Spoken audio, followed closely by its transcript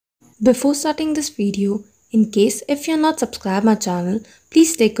Before starting this video, in case if you're not subscribed my channel,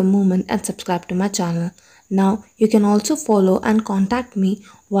 please take a moment and subscribe to my channel. Now you can also follow and contact me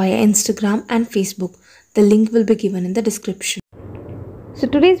via Instagram and Facebook. The link will be given in the description. So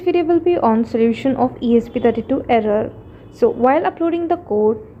today's video will be on solution of ESP32 error. So while uploading the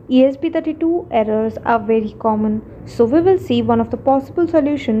code, ESP32 errors are very common. So we will see one of the possible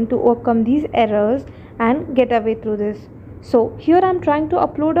solution to overcome these errors and get away through this. So here I'm trying to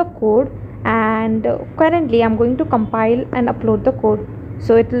upload a code and currently I'm going to compile and upload the code.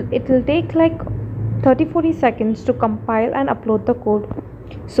 So it'll take like 30-40 seconds to compile and upload the code.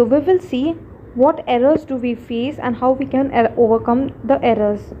 So we will see what errors do we face and how we can overcome the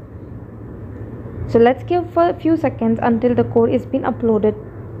errors. So let's give for a few seconds until the code is being uploaded.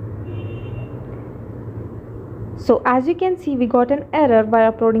 So as you can see, we got an error while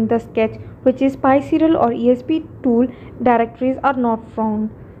uploading the sketch, which is pyserial or ESP-12 directories are not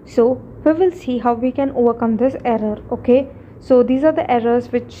found. So we will see how we can overcome this error. Okay, so these are the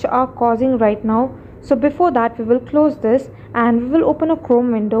errors which are causing right now. So before that, we will close this and we will open a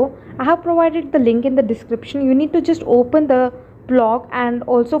Chrome window. I have provided the link in the description. You need to just open the blog and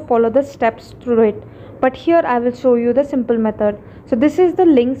also follow the steps through it. But here I will show you the simple method. So this is the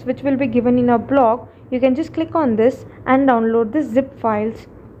links which will be given in our blog. You can just click on this and download the zip files.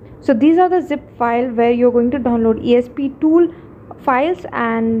 So these are the zip file where you're going to download ESP-12 files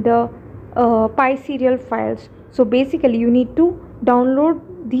and pyserial files. So basically you need to download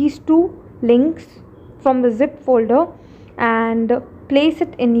these two links from the zip folder and place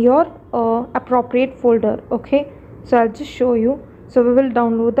it in your appropriate folder. Okay, so I'll just show you. So we will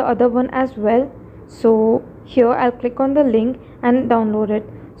download the other one as well. So here I'll click on the link and download it.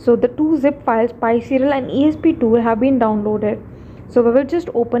 So the two zip files, pyserial and ESP-12, have been downloaded. So we will just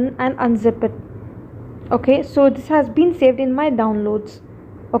open and unzip it. Okay, so this has been saved in my downloads.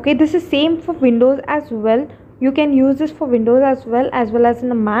 Okay, this is same for Windows as well. You can use this for Windows as well as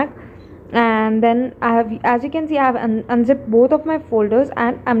in a Mac. And then I have, as you can see, I have unzipped both of my folders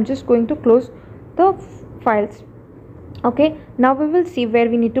and I'm just going to close the files. Okay, now we will see where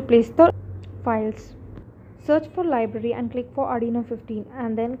we need to place the files. Search for library and click for Arduino 15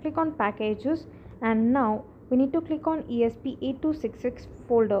 and then click on packages, and now we need to click on ESP8266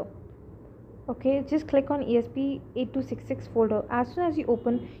 folder. Okay, just click on ESP8266 folder. As soon as you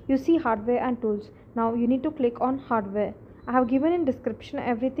open, you see hardware and tools. Now you need to click on hardware. I have given in description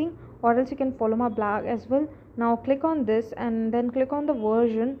everything, or else you can follow my blog as well. Now click on this and then click on the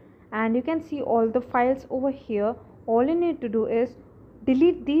version, and you can see all the files over here. All you need to do is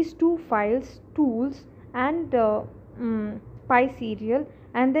delete these two files, tools and pyserial,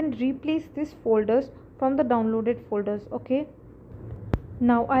 and then replace these folders from the downloaded folders. Okay,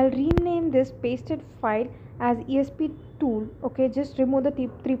 now I'll rename this pasted file as ESP-12. Okay, just remove the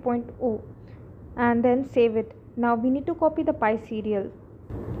 3.0 and then save it. Now we need to copy the pyserial.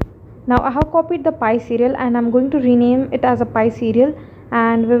 Now I have copied the pyserial and I'm going to rename it as a pyserial,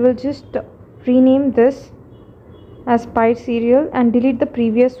 and we will just rename this as pyserial and delete the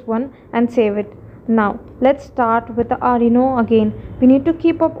previous one and save it. Now let's start with the Arduino again. We need to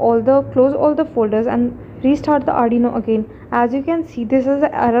keep up close all the folders and restart the Arduino again. As you can see, this is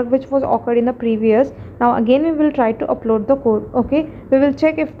the error which was occurred in the previous. Now again we will try to upload the code. Okay, we will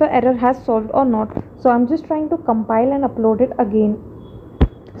check if the error has solved or not. So I'm just trying to compile and upload it again.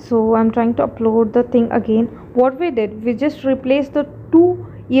 So I'm trying to upload the thing again. What we did, we just replaced the two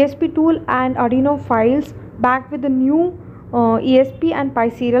ESP-12 and Arduino files back with the new ESP and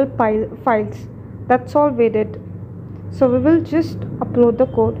pyserial files. That's all we did. So we will just upload the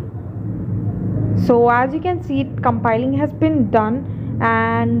code. So as you can see, compiling has been done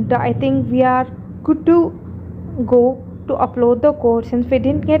and I think we are good to go to upload the code. Since we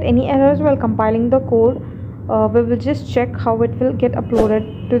didn't get any errors while compiling the code, we will just check how it will get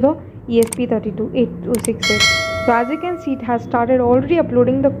uploaded to the ESP32E So as you can see, it has started already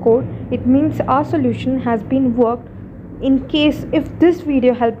uploading the code. It means our solution has been worked. In case if this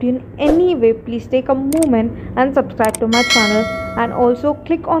video helped you in any way, please take a moment and subscribe to my channel, and also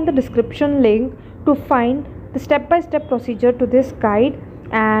click on the description link to find the step-by-step procedure to this guide.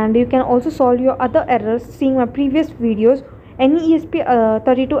 And you can also solve your other errors seeing my previous videos. Any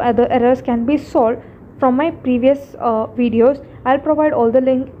ESP32 other errors can be solved from my previous videos. I'll provide all the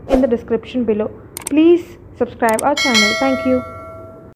link in the description below. Please subscribe our channel. Thank you.